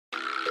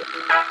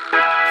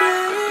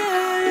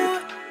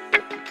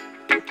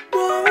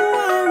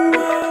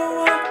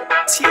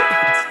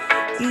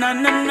No,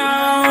 no,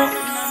 no.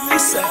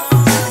 Listen.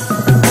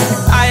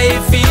 I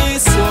feel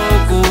so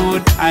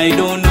good. I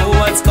don't know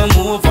what's come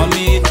over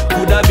me.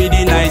 Coulda be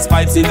the nice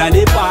vibes in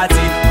the party.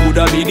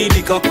 Coulda be the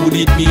liquor. Could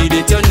it be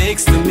that you're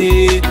next to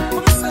me?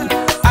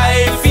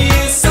 I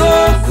feel so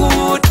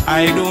good.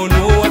 I don't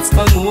know what's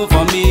come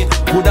over me.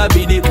 Coulda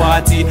be the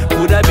party.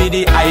 Coulda be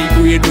the high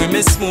grade when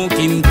me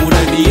smoking.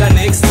 Coulda be you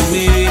next to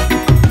me.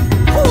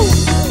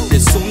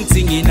 There's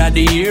something in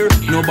the air.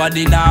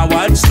 Nobody now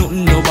watch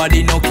nothing,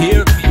 nobody no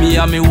care. Me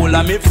and me whole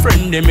and me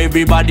friend them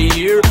everybody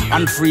here.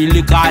 And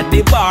freely got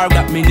the bar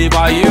got me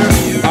never here.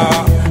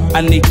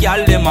 And the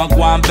girl them a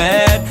go on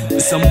bed.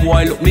 Some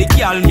boy look me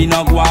girl me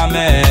not go on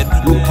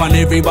mad. Look on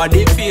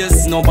everybody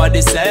face,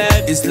 nobody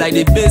said. It's like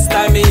the best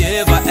time me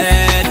ever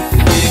had.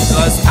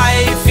 Because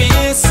I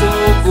feel so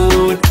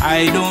good.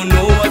 I don't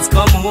know what's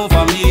come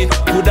over me.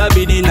 Coulda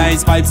be the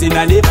nice vibes in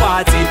the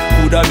party.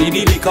 Coulda be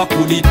the liquor.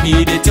 Could it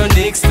be that you're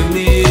next to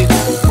me?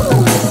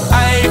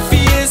 I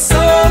feel so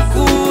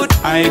good.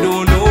 I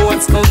don't know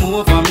what's come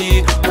over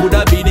me.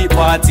 Coulda be the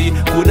party.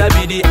 Coulda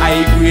be the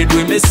high grade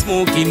when me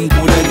smoking.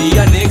 Coulda be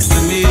you next to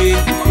me.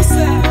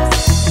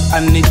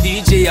 And the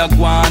DJ a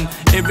gone,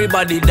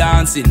 everybody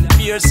dancing.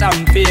 Beer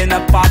champagne a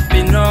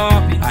popping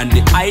up. And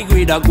the high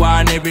grade a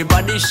gone,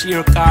 everybody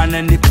share can.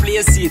 And the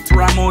place it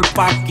ram out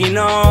packing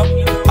up.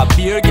 A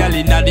beer girl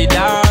in the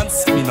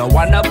dance. Me no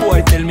want a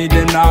boy tell me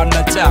they not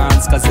no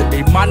chance. Cause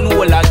every man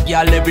hold a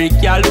girl, every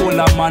girl hold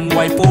a man.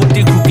 Wipe out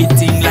the cookie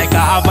thing like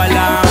a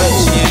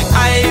avalanche. Yeah.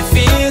 I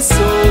feel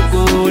so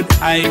good.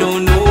 I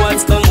don't know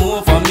what's come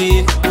over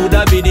me.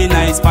 Coulda be the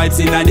nice vibes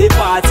in the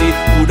party.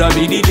 Coulda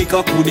be the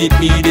liquor. Could it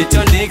be that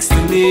you're next to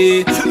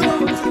me?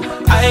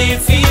 I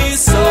feel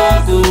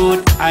so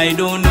good. I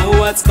don't know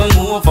what's come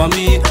over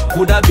me.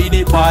 Coulda be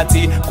the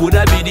party.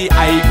 Coulda be the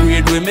high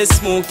grade when me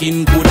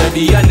smoking. Coulda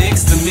be you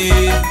next to me.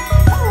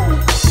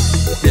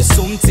 There's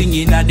something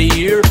in the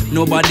air.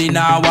 Nobody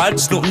now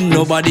watch nothing,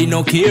 nobody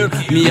no care.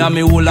 Me and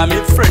me whole and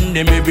me friend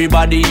them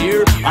everybody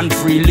here. And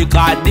freely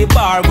got the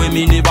bar when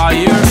me never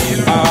hear.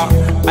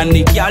 And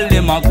the girl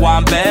them a go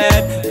on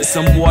bed.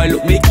 Some boy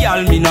look me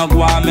girl me not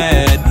go on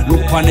mad.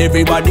 Look on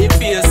everybody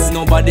face,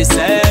 nobody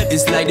said.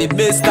 It's like the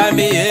best time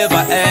me ever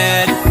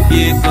had.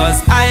 Yeah,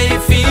 cause I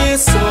feel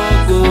so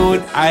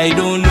good. I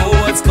don't know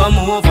what's come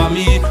over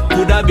me.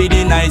 Coulda be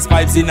the nice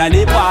vibes in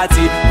the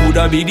party.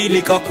 Coulda be the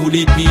liquor. Could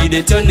it be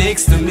that you're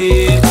next to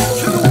me?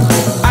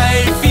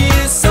 I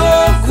feel so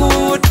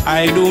good.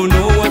 I don't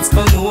know what's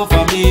come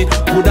over me.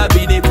 Coulda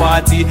be the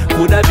party.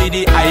 Coulda be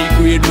the high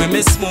grade when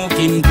me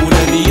smoking.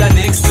 Coulda be you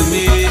next to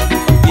me.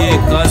 Yeah,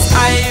 cause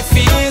I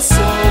feel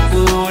so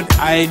good.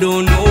 I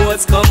don't know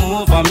what's come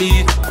over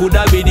me.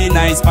 Coulda be the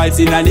nice vibes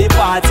in the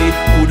party.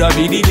 Coulda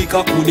be the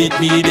liquor. Could it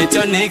be that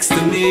you're next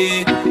to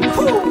me?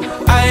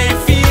 I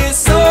feel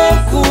so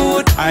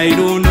good. I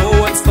don't know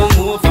what's come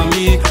over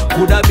me.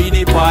 Coulda be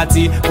the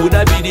party.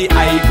 Coulda be the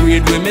high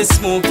grade when me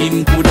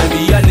smoking. Coulda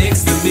be you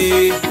next to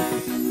me.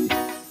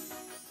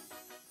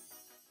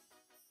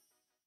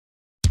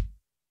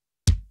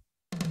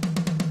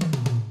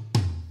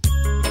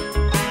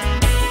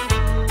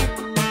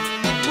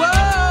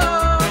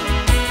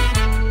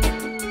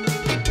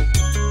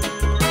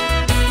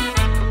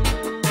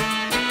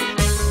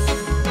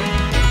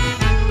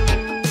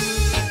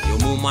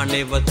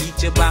 Never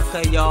teach you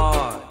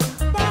backyard.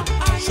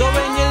 So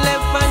when you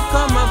left and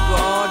come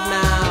abroad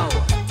now,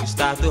 you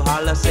start to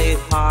holler, say it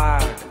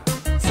hard.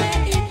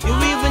 You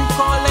even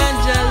call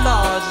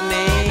Angela's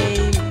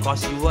name,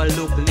 cause you a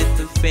look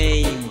little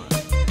fame.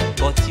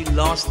 But you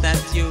lost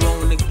at your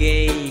own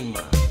game.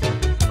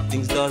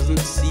 Things doesn't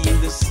seem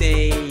the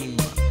same.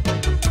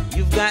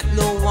 You've got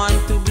no one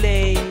to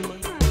blame.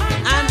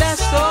 And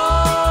that's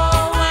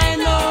all I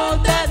know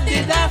that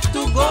did have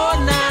to go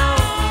now.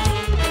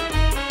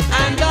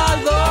 And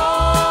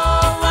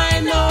although I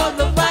know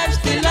the vibes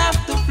still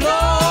have to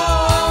flow,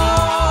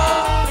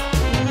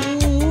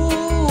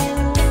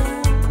 ooh,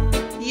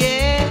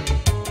 yeah.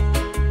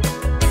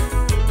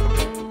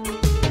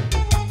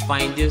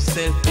 Find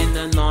yourself in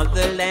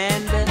another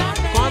land,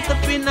 caught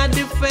up in a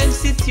different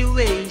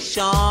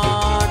situation.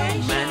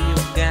 Man,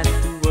 you've got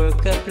to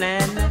work a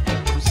plan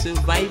to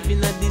survive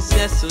in a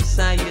distressed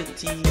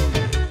society.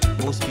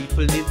 Most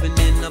people living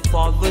in a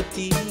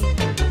poverty.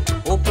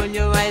 Open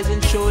your eyes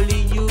and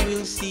surely you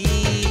will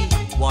see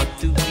what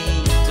to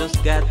be,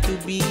 just got to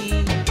be.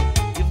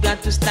 You've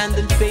got to stand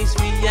and face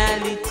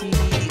reality.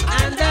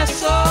 And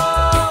that's all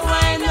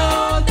I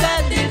know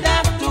that did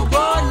have to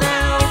go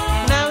now.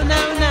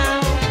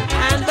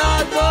 And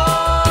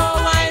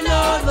although I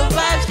know the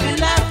vibes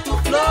still have to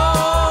flow,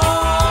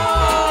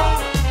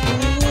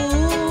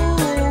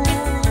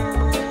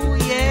 ooh,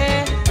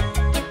 yeah.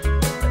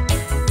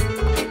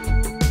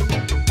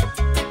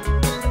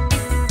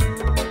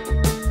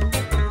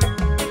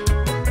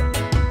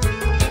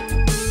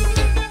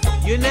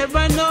 You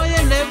never know,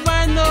 you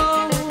never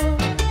know.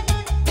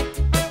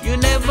 You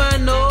never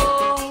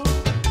know.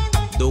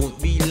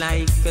 Don't be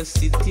like a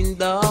sitting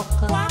duck,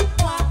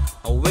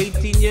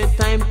 waiting your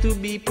time to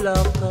be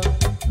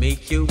plucked.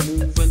 Make you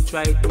move and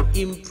try to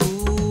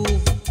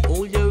improve.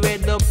 Hold your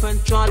head up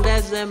and trod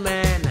as a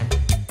man.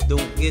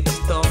 Don't get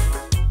stuck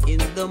in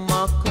the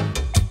muck.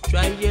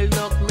 Try your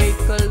luck,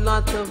 make a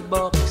lot of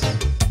bucks.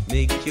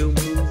 Make you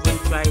move and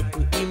try to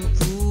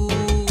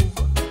improve.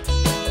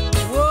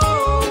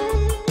 Whoa,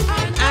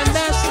 and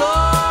that's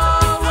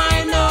all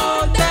I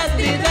know that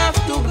did have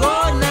to go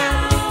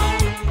now.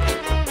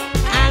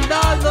 And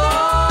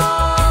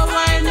although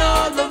I know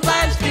the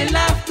vibes still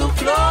have to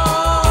flow,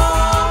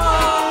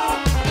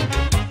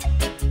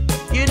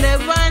 you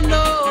never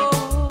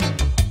know,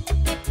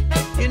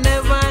 you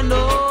never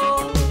know.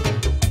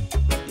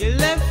 You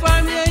left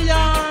from your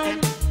yard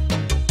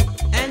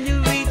and you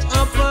reach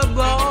up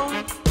above.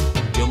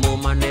 Your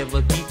mama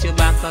never teach you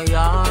back a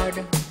yard.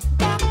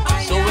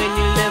 So when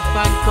you left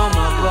and come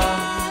abroad,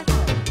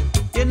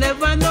 you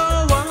never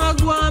know what I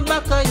go on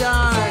back a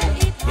yard.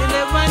 You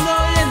never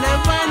know, you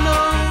never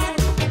know.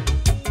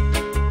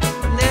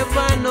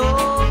 Never know.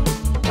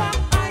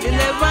 You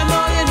never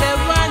know, you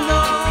never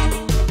know.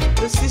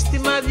 The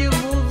system of you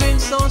moving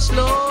so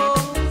slow.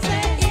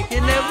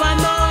 You never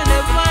know,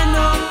 never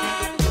know.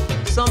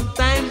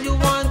 Sometimes you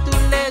want to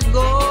let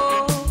go.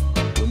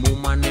 Your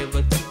mama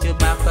never teach you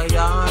back a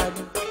yard.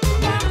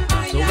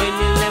 So when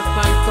you left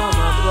and come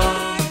abroad,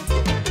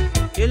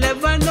 you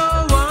never know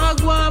what I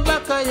go on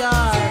back a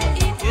yard.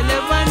 You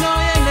never know,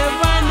 you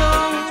never know.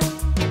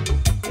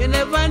 You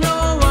never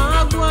know what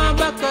I go on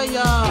back a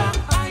yard.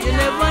 You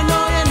never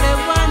know, you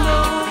never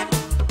know.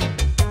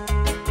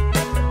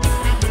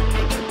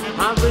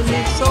 Having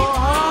it so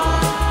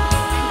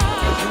hard,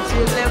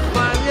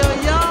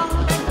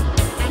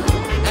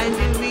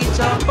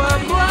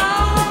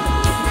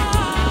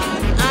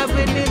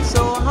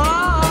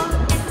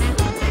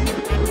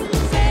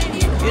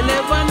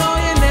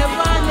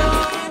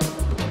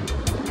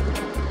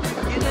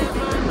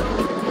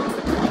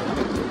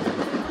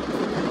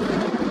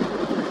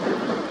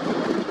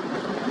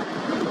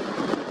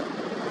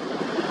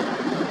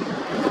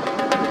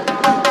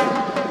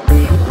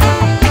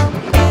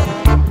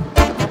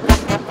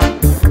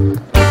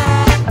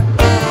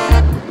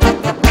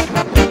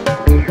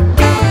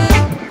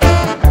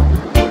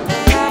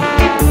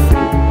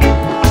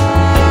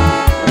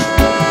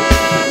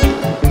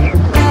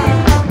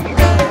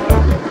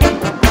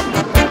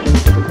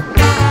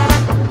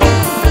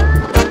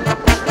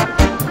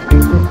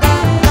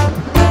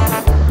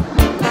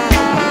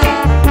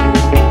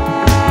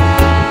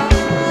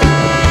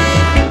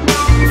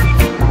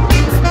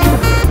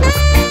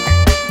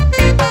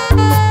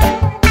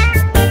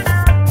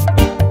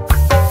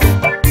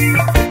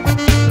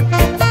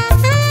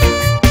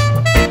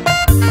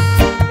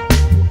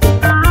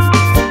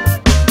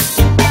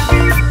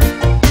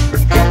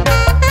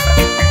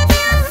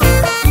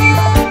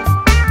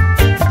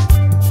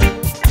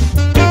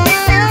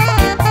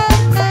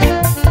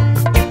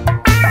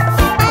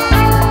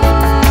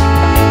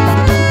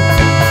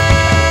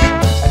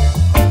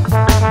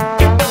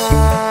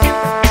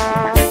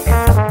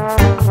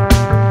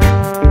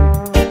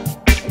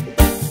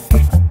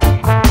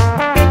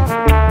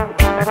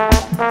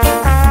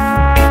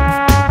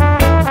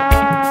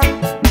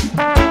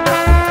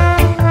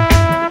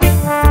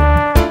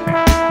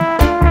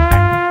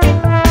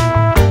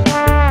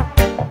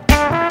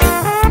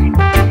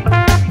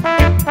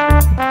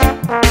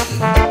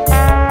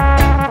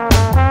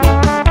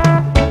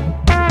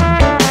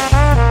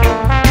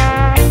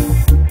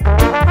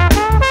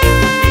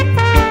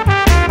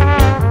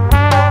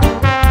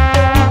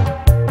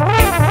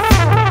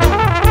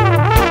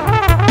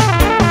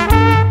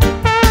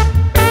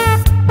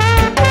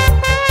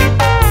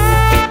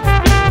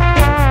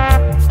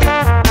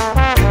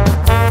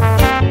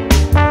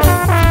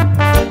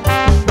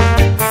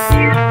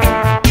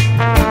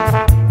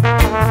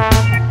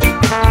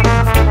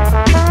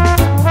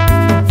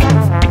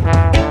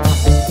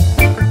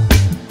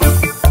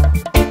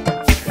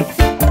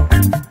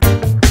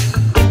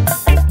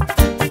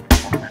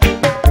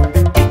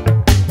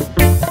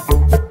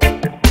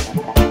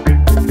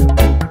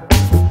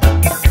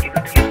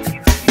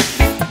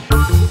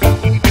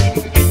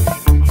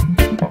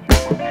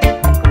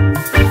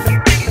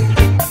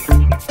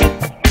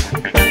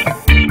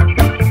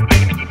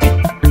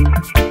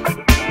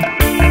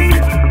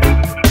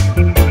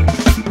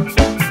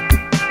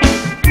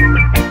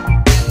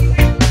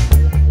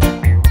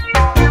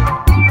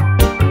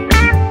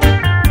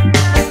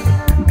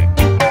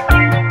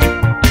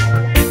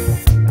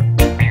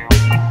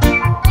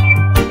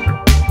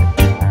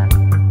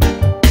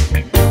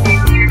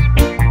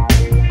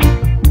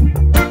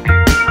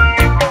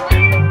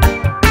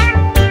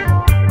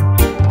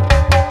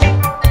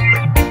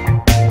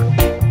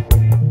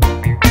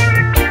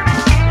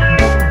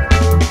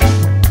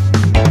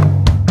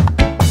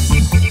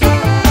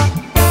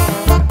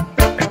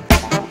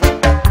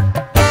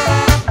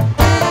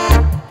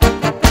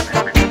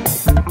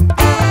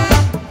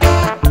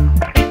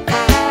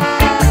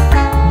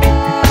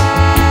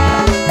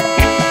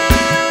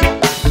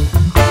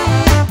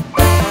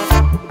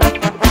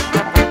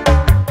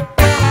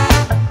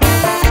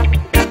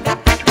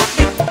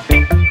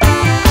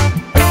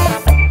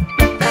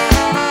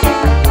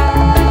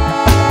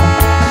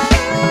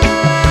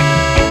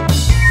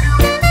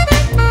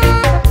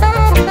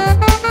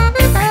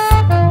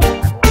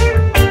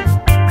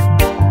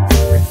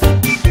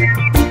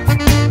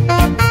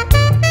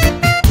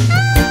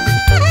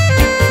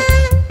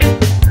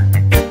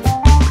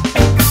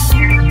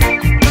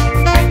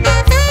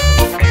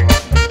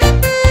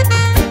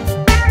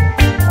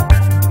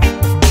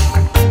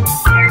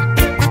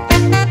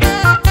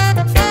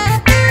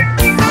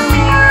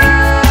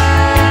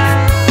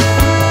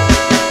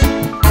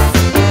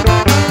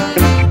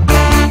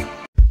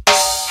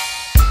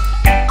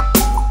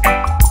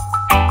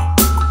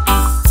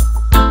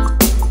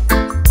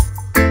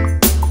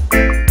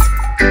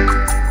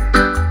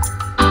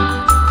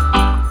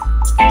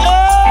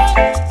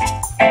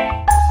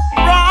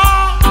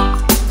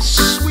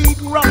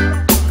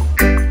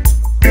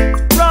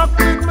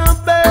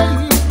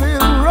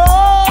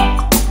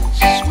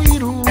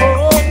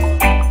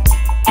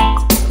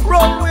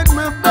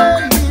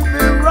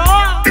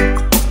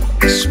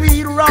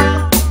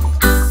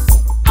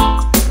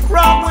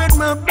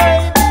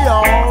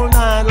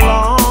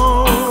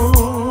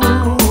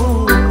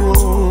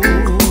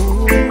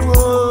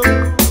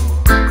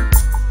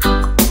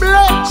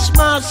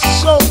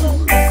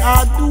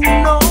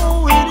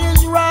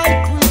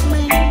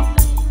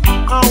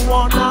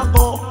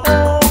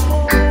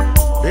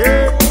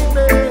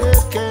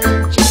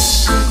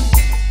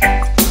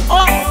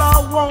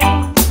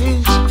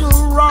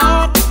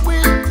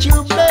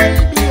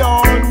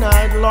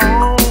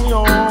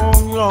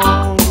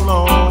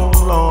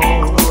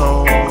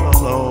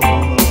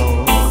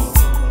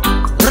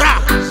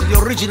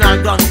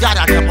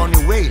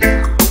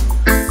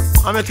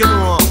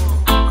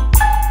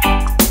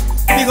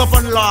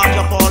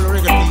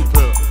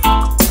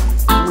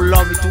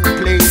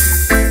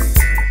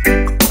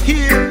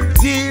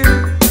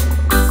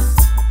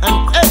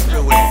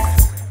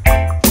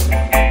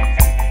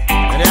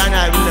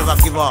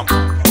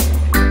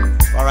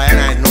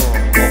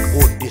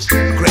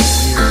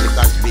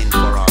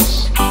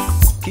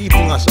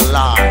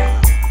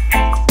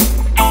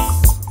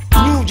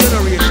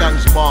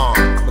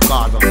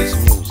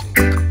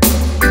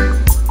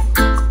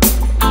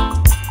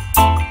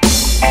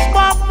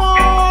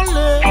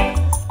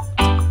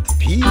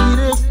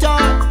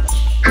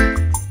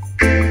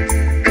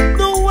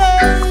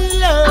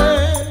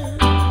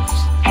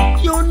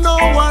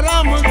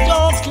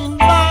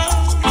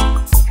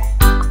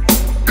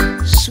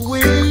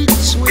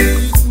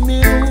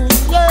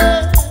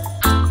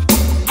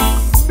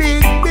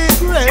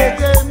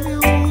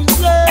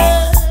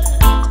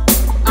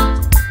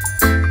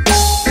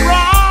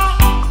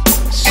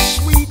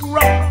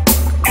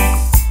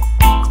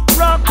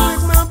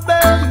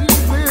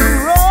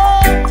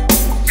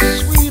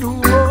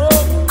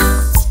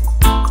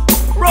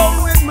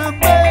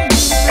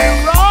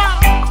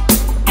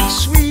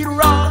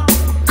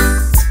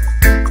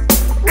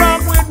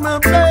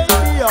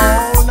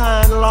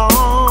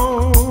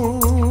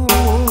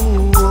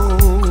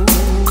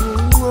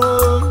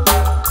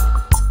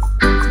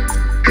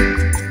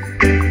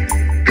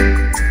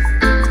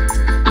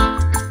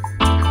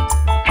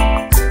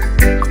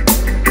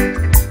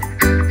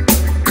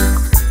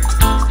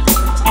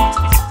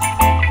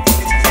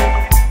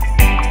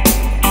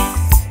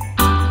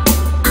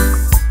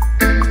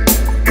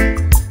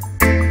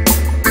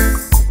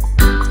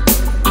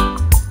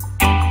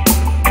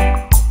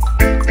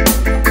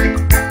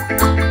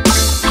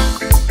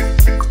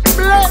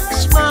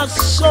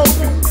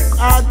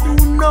 I do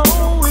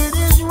know it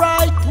is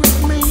right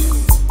with me.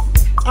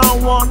 I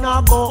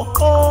wanna go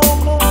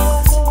home.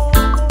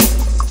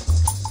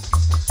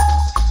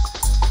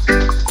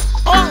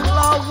 All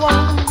I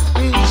want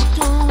is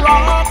to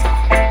rock.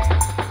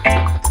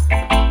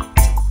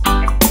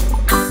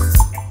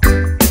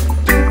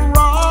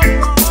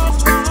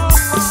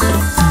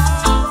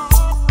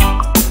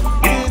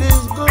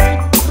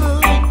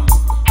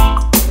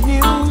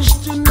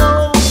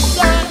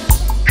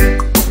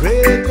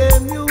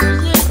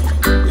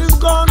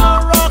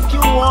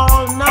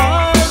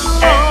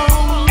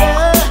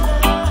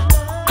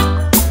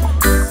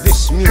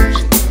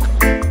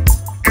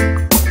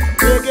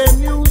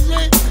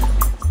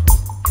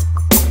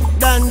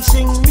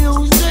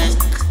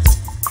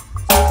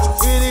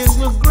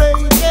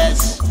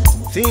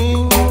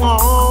 Thing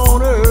on